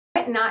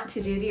What not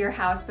to do to your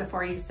house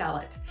before you sell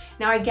it.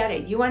 Now I get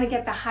it, you want to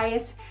get the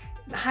highest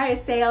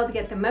sale to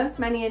get the most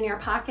money in your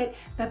pocket,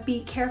 but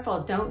be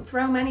careful. Don't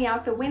throw money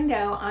out the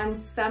window on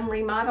some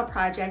remodel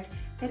project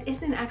that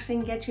isn't actually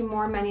gonna get you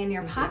more money in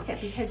your pocket.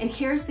 And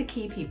here's the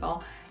key,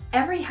 people.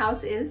 Every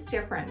house is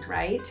different,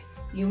 right?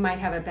 You might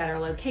have a better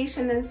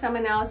location than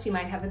someone else. You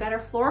might have a better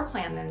floor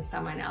plan than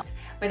someone else.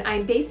 But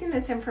I'm basing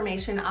this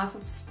information off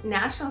of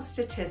national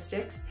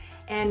statistics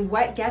and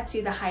what gets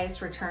you the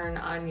highest return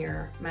on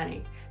your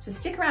money. So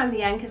stick around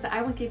the end because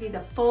I will give you the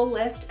full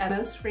list of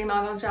most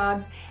remodel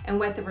jobs and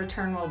what the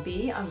return will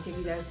be. I'll give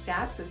you those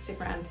stats, so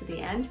stick around to the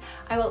end.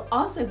 I will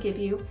also give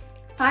you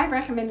 5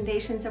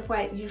 recommendations of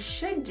what you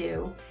should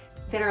do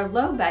that are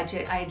low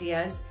budget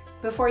ideas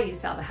before you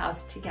sell the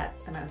house to get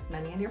the most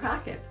money in your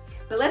pocket.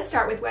 But let's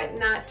start with what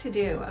not to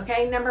do,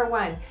 okay? Number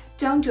 1,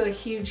 don't do a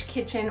huge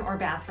kitchen or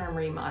bathroom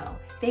remodel.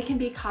 They can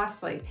be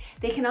costly.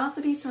 They can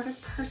also be sort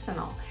of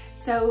personal.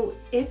 So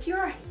if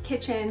your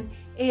kitchen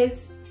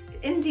is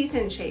in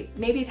decent shape,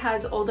 maybe it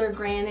has older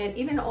granite,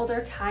 even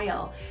older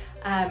tile,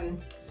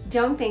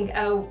 don't think,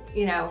 oh,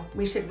 you know,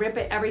 we should rip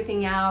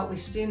everything out, we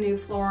should do new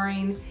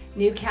flooring,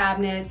 new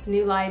cabinets,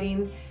 new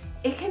lighting.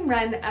 It can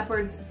run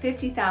upwards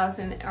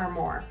 $50,000 or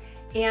more.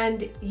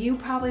 And you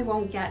probably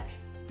won't get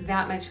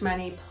that much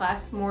money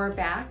plus more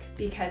back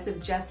because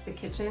of just the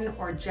kitchen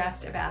or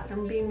just a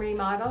bathroom being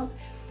remodeled.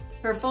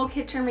 For a full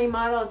kitchen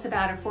remodel, it's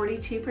about a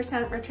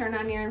 42% return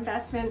on your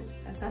investment.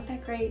 That's not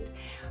that great.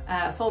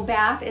 Full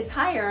bath is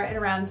higher at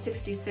around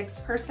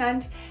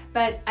 66%,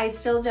 but I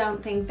still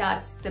don't think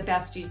that's the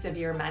best use of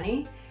your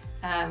money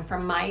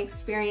from my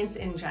experience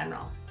in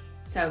general.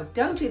 So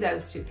don't do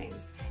those 2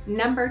 things.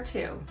 Number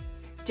 2,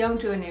 don't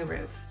do a new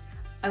roof.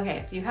 Okay,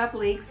 if you have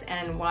leaks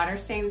and water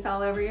stains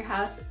all over your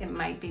house, it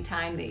might be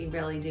time that you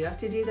really do have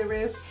to do the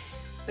roof,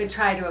 but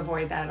try to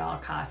avoid that at all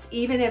costs.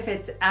 Even if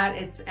it's at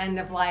its end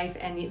of life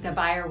and the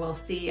buyer will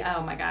see,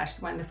 oh my gosh,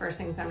 one of the first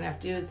things I'm gonna have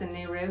to do is the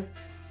new roof,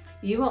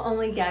 you will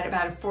only get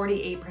about a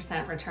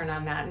 48% return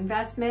on that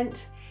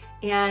investment.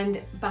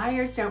 And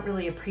buyers don't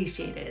really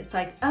appreciate it. It's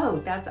like, oh,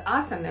 that's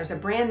awesome, there's a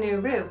brand new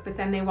roof, but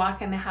then they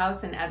walk in the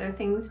house and other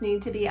things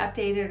need to be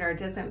updated or it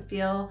doesn't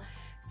feel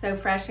so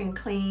fresh and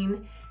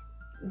clean.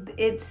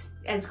 It's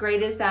as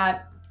great as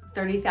that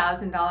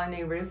 $30,000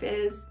 new roof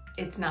is,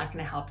 it's not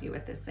gonna help you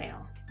with the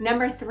sale.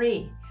 Number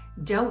 3,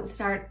 don't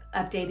start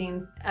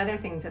updating other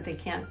things that they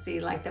can't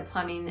see, like the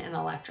plumbing and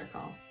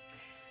electrical.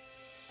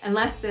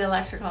 Unless the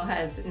electrical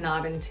has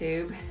knob and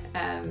tube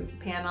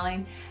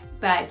paneling,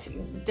 but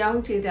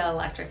don't do the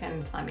electric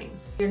and plumbing.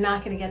 You're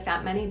not gonna get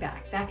that money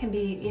back. That can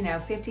be, you know,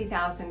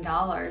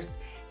 $50,000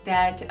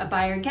 that a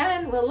buyer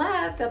again will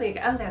love. They'll be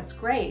like, oh, that's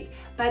great,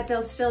 but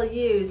they'll still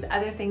use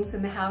other things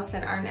in the house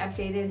that aren't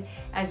updated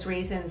as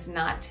reasons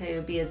not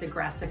to be as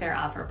aggressive with their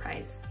offer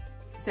price.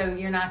 So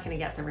you're not gonna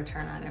get the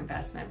return on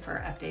investment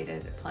for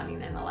updated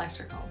plumbing and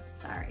electrical,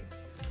 sorry.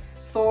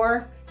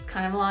 4, it's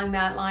kind of along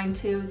that line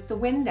too, is the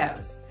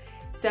windows.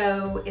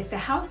 So if the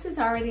house is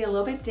already a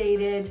little bit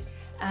dated,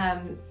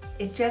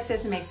 it just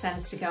doesn't make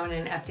sense to go in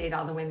and update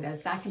all the windows.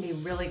 That can be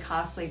really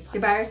costly. The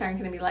buyers aren't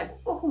gonna be like,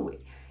 oh,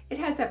 it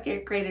has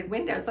upgraded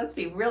windows. Let's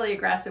be really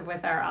aggressive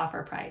with our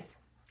offer price.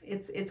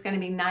 It's gonna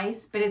be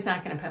nice, but it's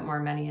not gonna put more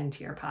money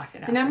into your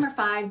pocket. So number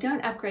 5, don't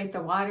upgrade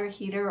the water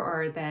heater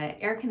or the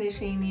air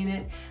conditioning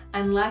unit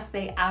unless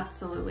they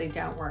absolutely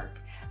don't work.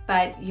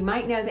 But you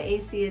might know the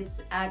AC is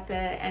at the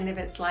end of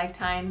its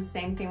lifetime,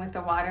 same thing with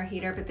the water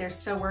heater, but they're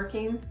still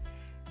working.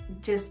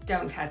 Just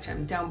don't touch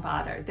them, don't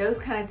bother. Those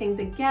kind of things,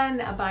 again,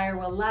 a buyer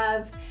will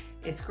love.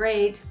 It's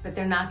great, but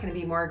they're not gonna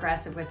be more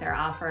aggressive with their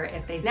offer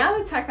if they... Now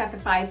let's talk about the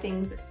 5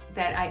 things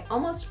that I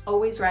almost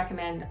always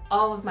recommend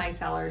all of my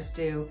sellers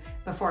do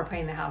before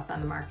putting the house on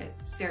the market.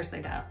 Seriously,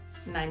 about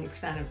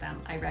 90% of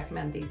them, I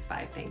recommend these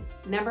 5 things.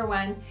 Number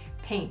 1,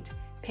 paint.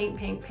 Paint,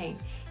 paint, paint.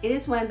 It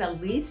is one of the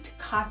least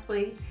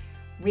costly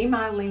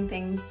remodeling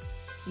things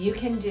you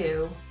can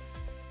do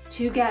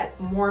to get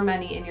more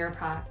money in your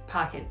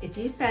pocket. If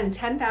you spend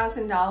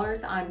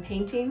 $10,000 on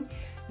painting,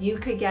 you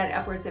could get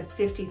upwards of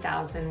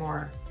 $50,000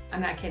 more.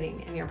 I'm not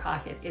kidding, in your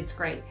pocket. It's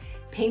great.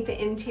 Paint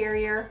the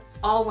interior,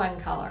 all one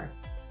color.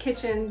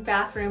 Kitchen,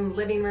 bathroom,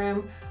 living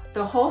room,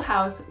 the whole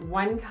house,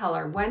 one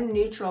color, one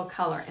neutral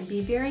color, and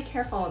be very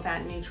careful of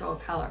that neutral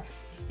color.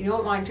 You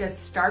don't want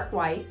just stark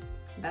white.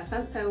 That's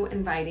not so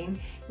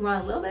inviting. You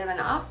want a little bit of an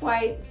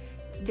off-white,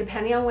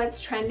 depending on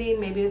what's trending,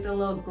 maybe with a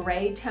little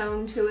gray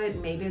tone to it,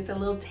 maybe with a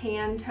little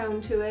tan tone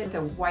to it, with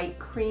a white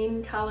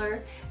cream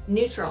color.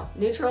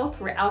 Neutral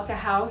throughout the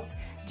house.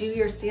 Do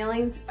your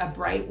ceilings a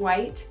bright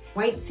white.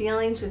 White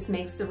ceilings just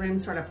makes the room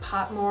sort of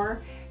pop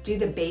more. Do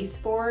the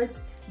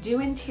baseboards. Do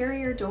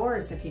interior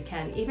doors if you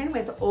can. Even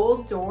with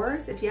old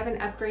doors, if you haven't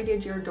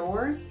upgraded your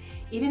doors,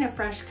 even a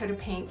fresh coat of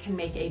paint can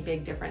make a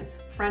big difference.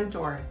 Front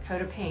door,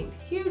 coat of paint,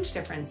 huge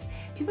difference.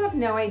 People have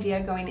no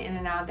idea going in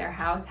and out of their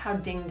house how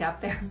dinged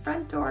up their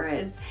front door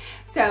is.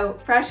 So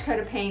fresh coat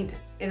of paint,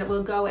 it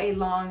will go a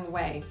long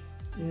way.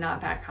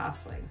 Not that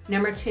costly.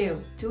 Number 2,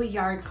 do a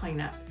yard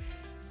cleanup.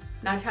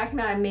 Not talking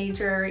about a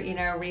major,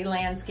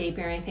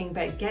 re-landscaping or anything,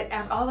 but get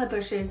all the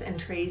bushes and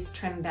trees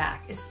trimmed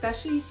back,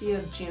 especially if you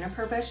have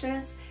juniper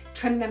bushes,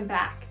 trim them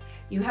back.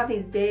 You have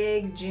these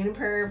big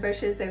juniper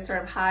bushes that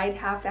sort of hide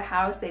half the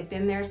house. They've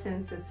been there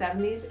since the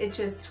 70s. It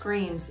just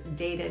screams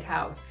dated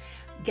house.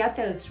 Get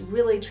those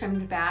really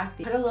trimmed back.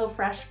 Put a little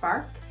fresh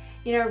bark,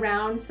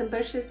 around some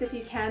bushes if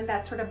you can.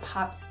 That sort of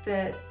pops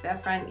the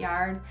front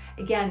yard.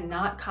 Again,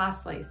 not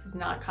costly. This is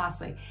not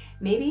costly.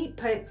 Maybe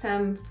put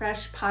some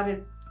fresh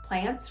potted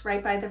plants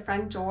right by the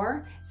front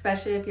door,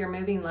 especially if you're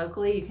moving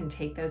locally. You can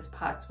take those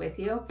pots with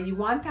you. You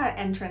want that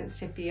entrance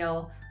to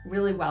feel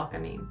really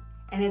welcoming.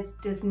 And it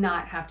does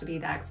not have to be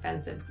that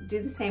expensive.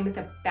 Do the same with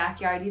the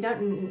backyard. You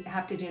don't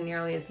have to do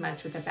nearly as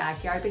much with the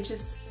backyard, but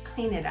just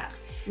clean it up.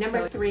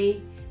 Number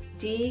 3,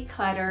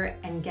 declutter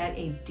and get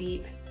a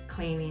deep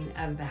cleaning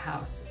of the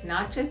house.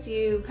 Not just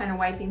you kind of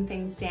wiping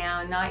things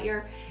down, not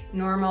your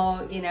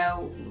normal,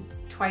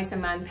 twice a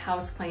month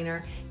house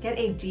cleaner. Get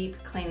a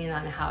deep cleaning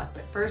on the house.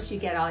 But first you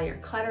get all your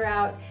clutter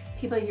out.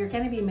 People, you're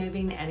gonna be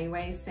moving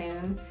anyway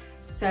soon.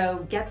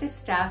 So get the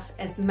stuff,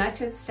 as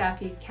much of the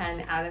stuff you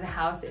can out of the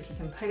house. If you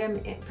can put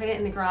it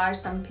in the garage.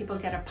 Some people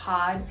get a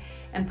pod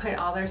and put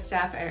all their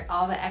stuff, or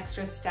all the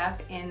extra stuff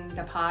in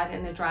the pod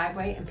in the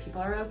driveway, and people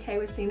are okay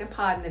with seeing a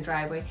pod in the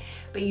driveway.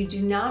 But you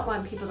do not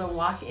want people to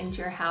walk into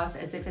your house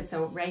as if it's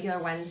a regular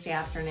Wednesday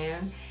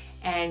afternoon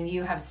and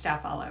you have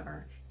stuff all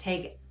over.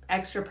 Take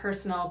extra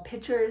personal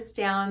pictures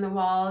down the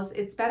walls.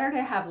 It's better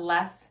to have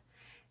less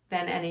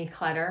than any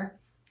clutter.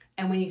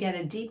 And when you get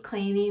a deep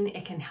cleaning,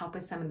 it can help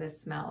with some of the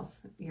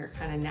smells, your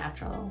kind of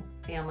natural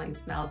family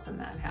smells in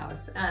that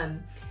house.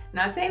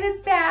 Not saying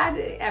it's bad,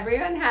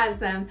 everyone has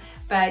them,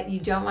 but you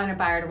don't want a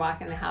buyer to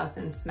walk in the house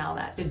and smell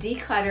that. So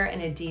declutter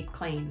and a deep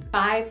clean.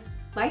 5,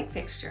 light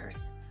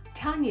fixtures. I'm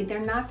telling you, they're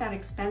not that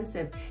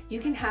expensive. You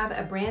can have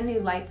a brand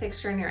new light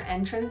fixture in your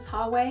entrance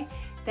hallway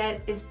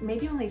that is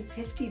maybe only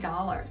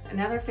 $50.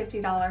 Another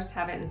 $50 to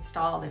have it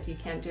installed if you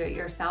can't do it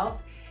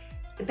yourself.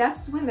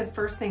 That's one of the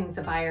first things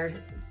the buyer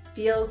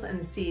feels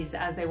and sees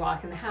as they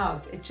walk in the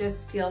house. It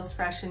just feels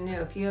fresh and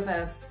new. If you have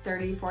a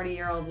 30,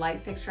 40-year-old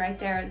light fixture right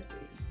there,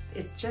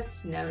 it's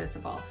just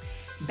noticeable.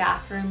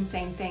 Bathroom,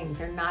 same thing.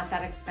 They're not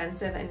that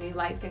expensive. A new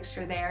light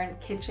fixture there. In the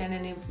kitchen,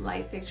 a new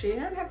light fixture. You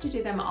don't have to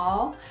do them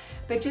all,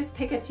 but just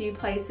pick a few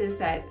places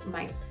that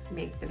might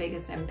make the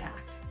biggest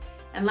impact.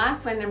 And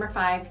last one, number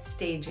 5,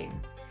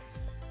 staging.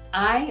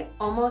 I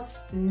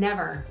almost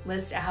never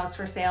list a house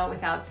for sale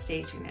without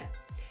staging it.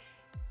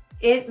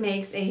 It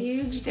makes a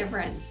huge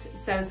difference.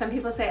 So some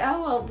people say,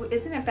 oh, well,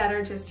 isn't it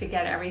better just to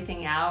get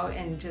everything out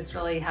and just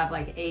really have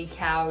like a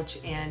couch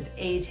and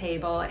a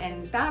table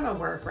and that'll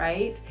work,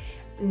 right?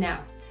 No.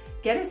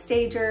 Get a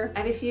stager. I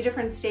have a few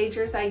different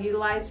stagers I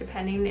utilize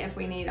depending if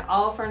we need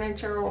all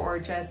furniture or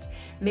just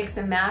mix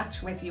and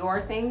match with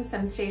your things.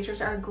 Some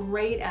stagers are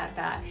great at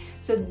that.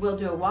 So we'll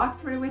do a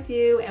walkthrough with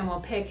you and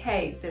we'll pick,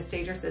 hey, the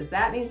stager says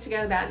that needs to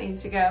go, that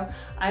needs to go.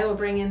 I will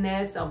bring in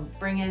this. They'll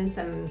bring in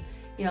some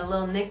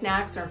little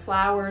knickknacks or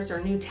flowers or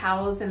new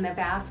towels in the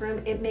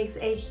bathroom. It makes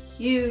a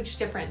huge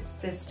difference.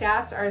 The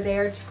stats are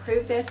there to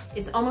prove this.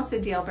 It's almost a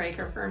deal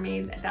breaker for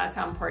me. That's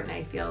how important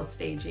I feel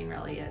staging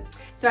really is.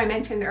 So I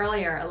mentioned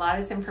earlier, a lot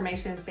of this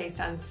information is based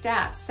on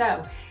stats.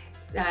 So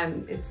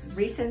it's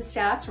recent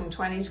stats from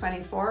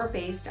 2024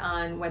 based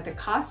on what the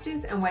cost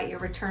is and what your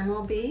return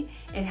will be.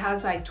 It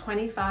has like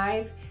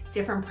 25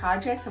 different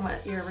projects and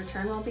what your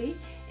return will be.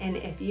 And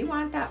if you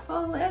want that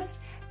full list,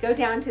 go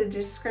down to the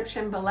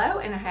description below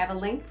and I have a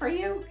link for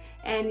you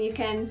and you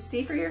can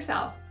see for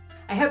yourself.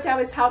 I hope that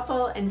was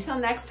helpful. Until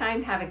next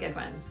time, have a good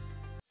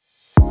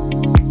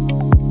one.